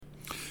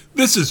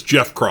This is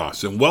Jeff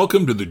Cross, and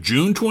welcome to the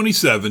June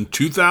 27,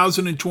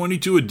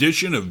 2022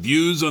 edition of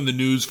Views on the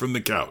News from the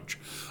Couch,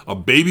 a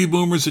baby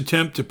boomer's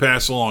attempt to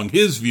pass along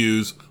his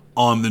views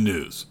on the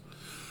news.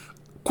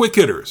 Quick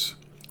hitters.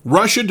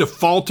 Russia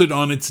defaulted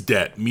on its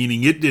debt,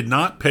 meaning it did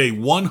not pay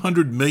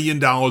 $100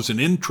 million in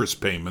interest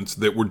payments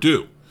that were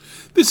due.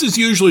 This is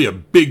usually a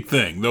big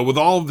thing, though with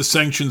all of the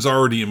sanctions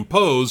already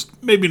imposed,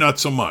 maybe not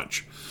so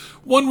much.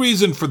 One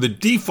reason for the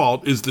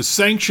default is the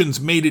sanctions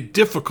made it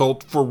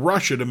difficult for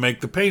Russia to make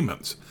the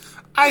payments.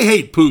 I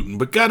hate Putin,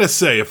 but gotta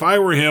say, if I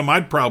were him,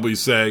 I'd probably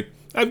say,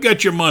 I've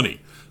got your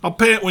money. I'll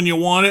pay it when you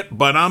want it,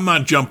 but I'm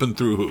not jumping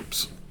through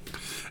hoops.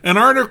 An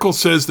article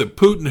says that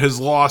Putin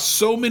has lost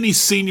so many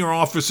senior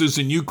officers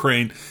in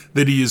Ukraine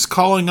that he is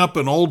calling up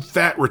an old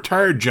fat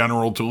retired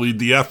general to lead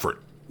the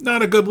effort.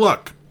 Not a good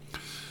look.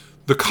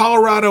 The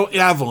Colorado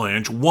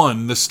Avalanche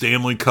won the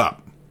Stanley Cup.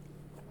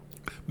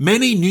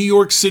 Many New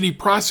York City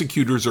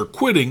prosecutors are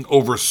quitting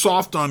over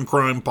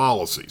soft-on-crime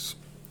policies.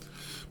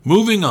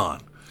 Moving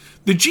on.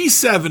 The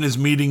G7 is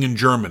meeting in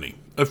Germany.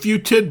 A few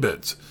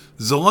tidbits.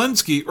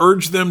 Zelensky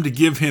urged them to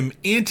give him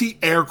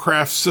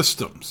anti-aircraft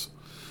systems.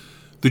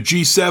 The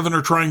G7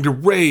 are trying to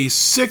raise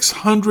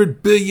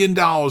 $600 billion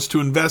to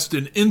invest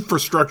in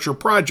infrastructure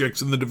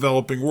projects in the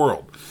developing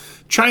world.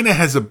 China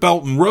has a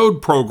Belt and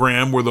Road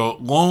program where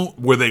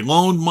they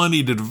loan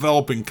money to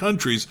developing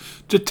countries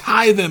to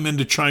tie them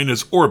into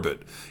China's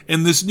orbit,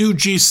 and this new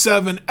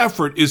G7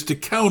 effort is to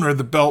counter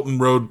the Belt and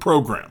Road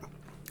program.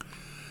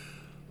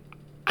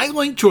 I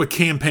linked to a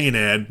campaign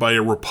ad by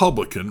a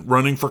Republican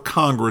running for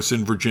Congress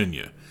in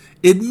Virginia.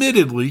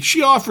 Admittedly,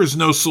 she offers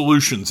no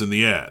solutions in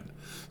the ad.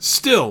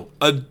 Still,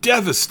 a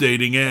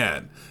devastating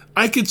ad.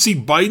 I could see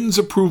Biden's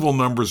approval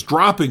numbers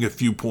dropping a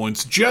few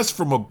points just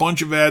from a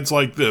bunch of ads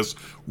like this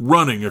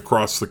running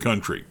across the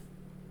country.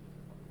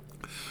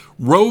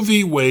 Roe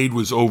v. Wade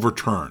was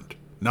overturned,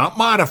 not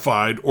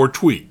modified or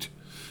tweaked.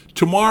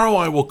 Tomorrow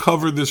I will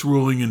cover this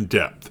ruling in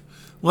depth.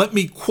 Let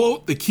me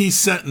quote the key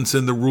sentence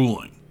in the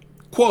ruling.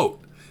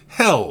 Quote,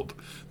 held,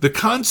 the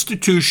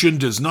Constitution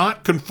does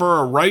not confer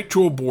a right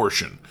to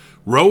abortion.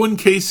 Roe and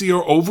Casey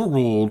are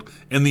overruled,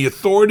 and the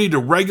authority to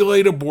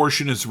regulate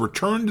abortion is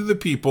returned to the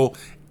people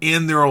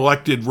and their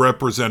elected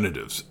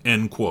representatives,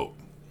 end quote.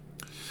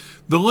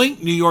 The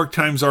linked New York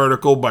Times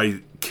article by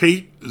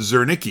Kate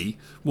Zernike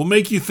will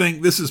make you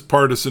think this is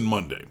Partisan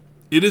Monday.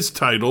 It is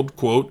titled,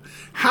 quote,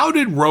 How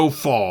Did Roe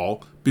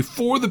Fall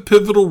Before the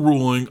Pivotal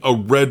Ruling a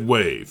Red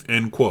Wave,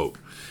 end quote.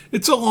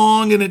 It's a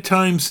long and at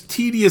times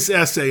tedious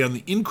essay on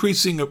the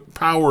increasing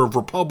power of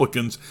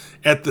Republicans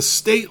at the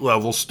state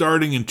level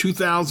starting in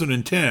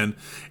 2010,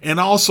 and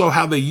also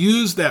how they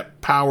used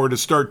that power to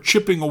start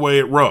chipping away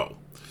at Roe.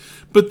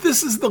 But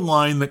this is the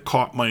line that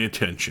caught my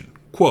attention.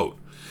 Quote,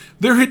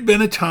 there had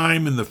been a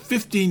time in the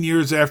 15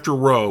 years after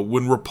Roe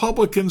when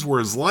Republicans were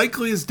as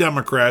likely as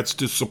Democrats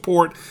to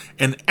support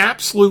an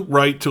absolute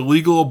right to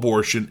legal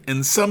abortion,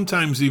 and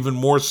sometimes even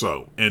more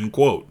so, end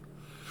quote.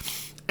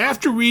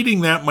 After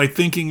reading that, my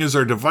thinking is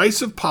our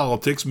divisive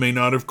politics may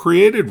not have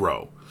created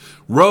Roe.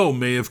 Roe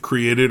may have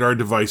created our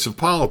divisive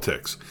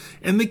politics.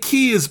 And the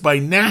key is by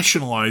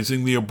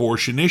nationalizing the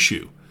abortion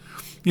issue.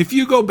 If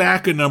you go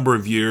back a number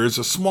of years,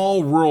 a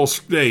small rural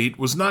state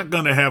was not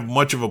going to have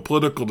much of a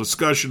political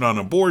discussion on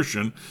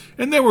abortion,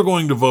 and they were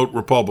going to vote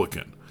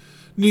Republican.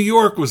 New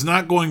York was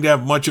not going to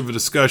have much of a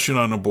discussion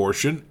on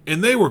abortion,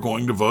 and they were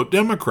going to vote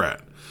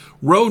Democrat.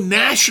 Roe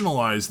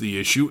nationalized the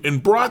issue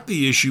and brought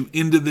the issue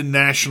into the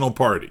national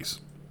parties.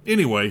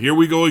 Anyway, here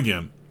we go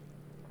again.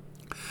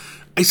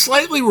 I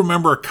slightly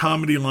remember a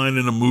comedy line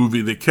in a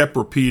movie that kept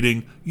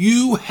repeating,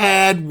 "You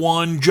had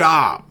one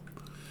job."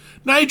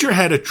 Niger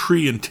had a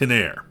tree in Tin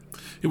Air.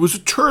 It was a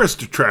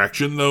tourist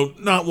attraction, though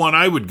not one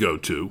I would go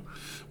to.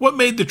 What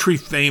made the tree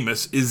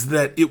famous is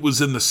that it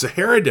was in the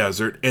Sahara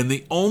Desert and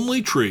the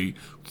only tree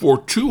for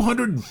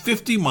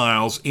 250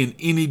 miles in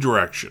any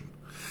direction.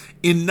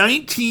 In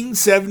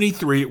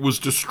 1973, it was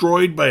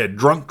destroyed by a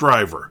drunk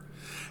driver.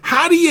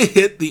 How do you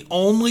hit the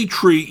only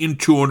tree in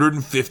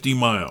 250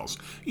 miles?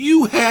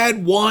 You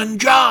had one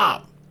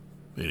job.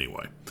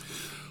 Anyway,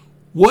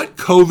 what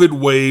COVID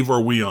wave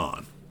are we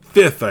on?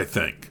 5th, I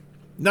think.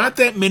 Not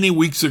that many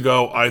weeks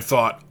ago, I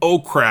thought, oh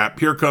crap,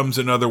 here comes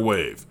another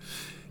wave.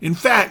 In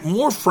fact,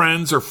 more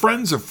friends or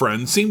friends of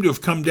friends seem to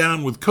have come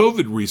down with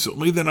COVID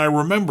recently than I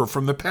remember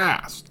from the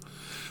past.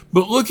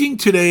 But looking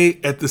today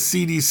at the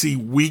CDC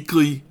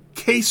weekly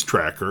case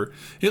tracker,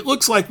 it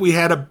looks like we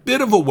had a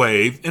bit of a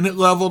wave and it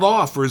leveled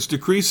off or is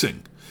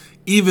decreasing.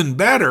 Even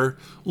better,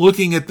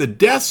 looking at the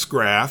deaths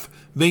graph,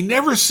 they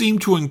never seem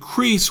to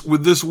increase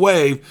with this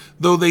wave,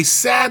 though they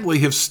sadly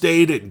have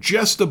stayed at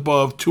just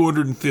above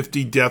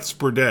 250 deaths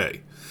per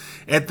day.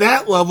 At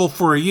that level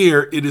for a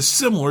year, it is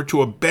similar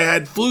to a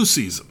bad flu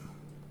season.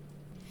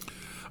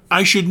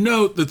 I should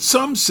note that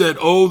some said,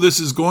 oh, this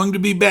is going to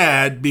be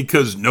bad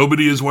because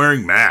nobody is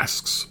wearing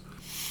masks.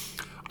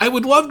 I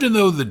would love to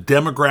know the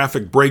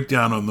demographic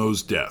breakdown on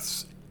those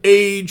deaths.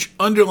 Age,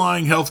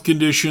 underlying health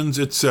conditions,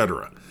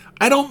 etc.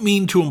 I don't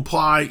mean to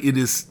imply it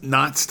is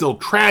not still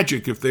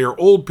tragic if they are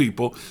old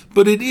people,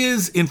 but it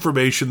is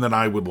information that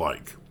I would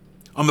like.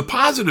 On the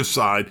positive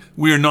side,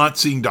 we are not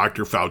seeing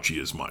Dr.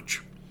 Fauci as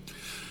much.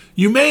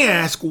 You may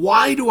ask,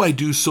 why do I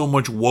do so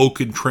much woke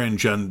and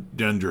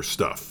transgender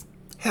stuff?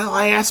 Hell,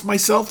 I ask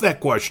myself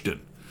that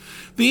question.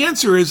 The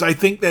answer is I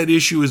think that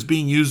issue is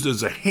being used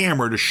as a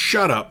hammer to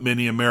shut up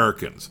many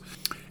Americans,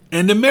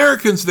 and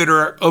Americans that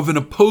are of an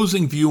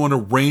opposing view on a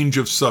range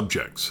of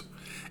subjects.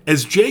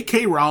 As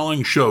J.K.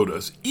 Rowling showed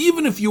us,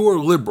 even if you are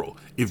liberal,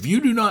 if you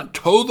do not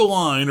toe the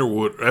line, or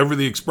whatever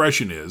the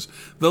expression is,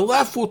 the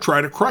left will try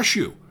to crush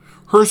you.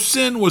 Her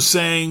sin was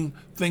saying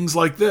things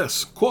like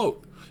this,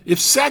 quote, "If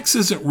sex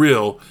isn't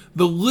real,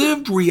 the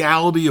lived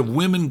reality of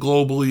women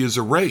globally is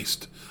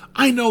erased.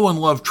 I know and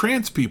love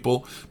trans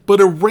people,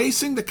 but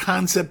erasing the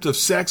concept of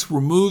sex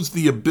removes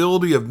the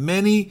ability of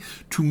many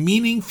to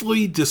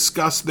meaningfully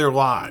discuss their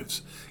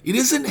lives. It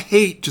isn't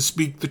hate to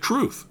speak the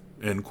truth,"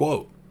 end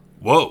quote.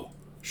 Whoa.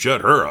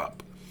 Shut her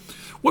up.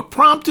 What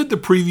prompted the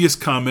previous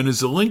comment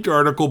is a linked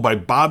article by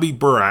Bobby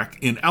Burack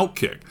in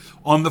Outkick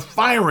on the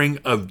firing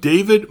of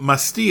David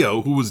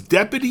Mastillo, who was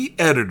deputy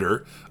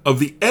editor of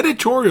the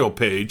editorial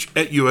page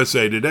at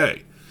USA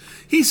Today.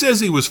 He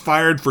says he was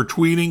fired for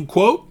tweeting,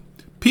 quote,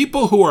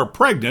 "People who are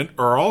pregnant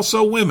are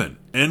also women,"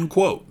 end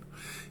quote.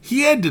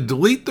 He had to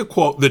delete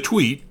the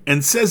tweet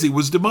and says he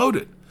was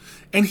demoted.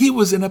 And he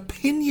was an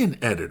opinion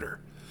editor.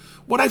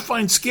 What I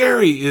find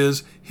scary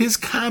is his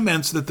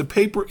comments that the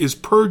paper is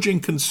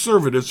purging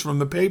conservatives from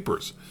the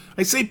papers.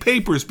 I say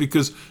papers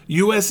because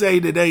USA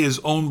Today is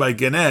owned by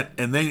Gannett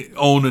and they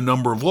own a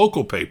number of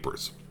local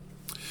papers.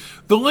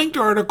 The linked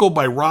article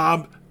by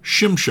Rob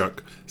Shimshuk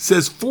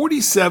says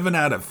 47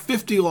 out of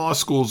 50 law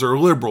schools are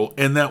liberal,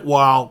 and that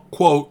while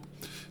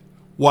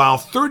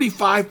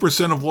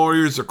 35% of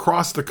lawyers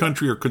across the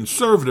country are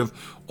conservative,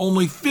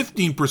 only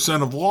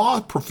 15% of law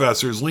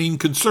professors lean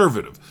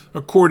conservative,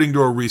 according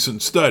to a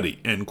recent study,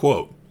 end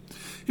quote.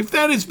 If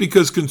that is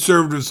because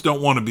conservatives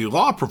don't want to be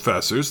law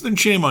professors, then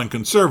shame on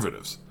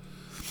conservatives.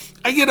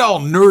 I get all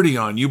nerdy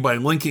on you by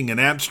linking an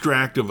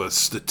abstract of a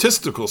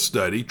statistical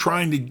study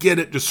trying to get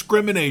at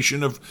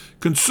discrimination of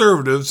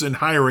conservatives in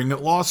hiring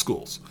at law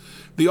schools.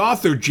 The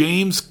author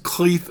James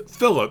Cleeth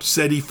Phillips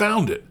said he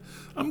found it.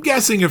 I'm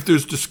guessing if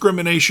there's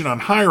discrimination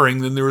on hiring,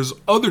 then there is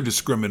other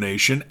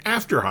discrimination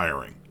after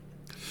hiring.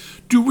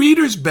 Do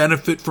readers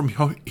benefit from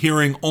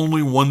hearing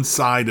only one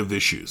side of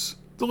issues,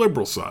 the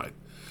liberal side?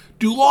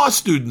 Do law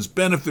students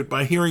benefit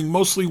by hearing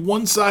mostly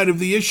one side of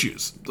the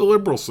issues, the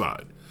liberal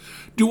side?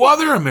 Do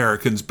other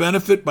Americans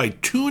benefit by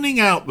tuning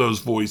out those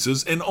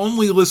voices and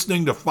only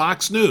listening to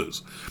Fox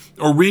News,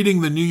 or reading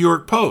the New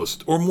York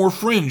Post, or more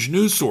fringe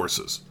news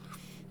sources?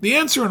 The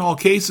answer in all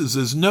cases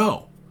is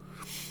no.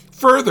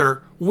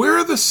 Further, where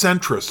are the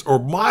centrists or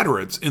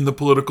moderates in the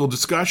political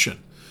discussion?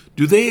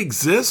 Do they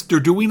exist, or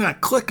do we not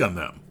click on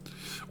them?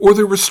 Or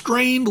the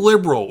restrained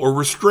liberal or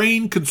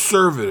restrained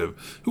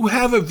conservative who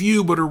have a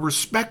view but are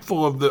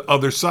respectful of the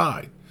other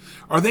side?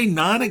 Are they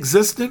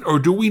non-existent, or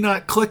do we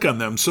not click on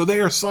them so they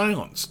are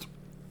silenced?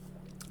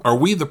 Are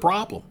we the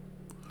problem?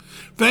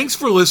 Thanks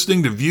for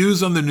listening to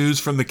Views on the News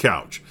from the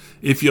Couch.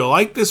 If you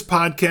like this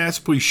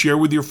podcast, please share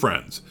with your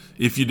friends.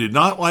 If you did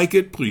not like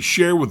it, please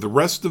share with the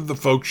rest of the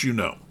folks you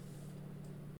know.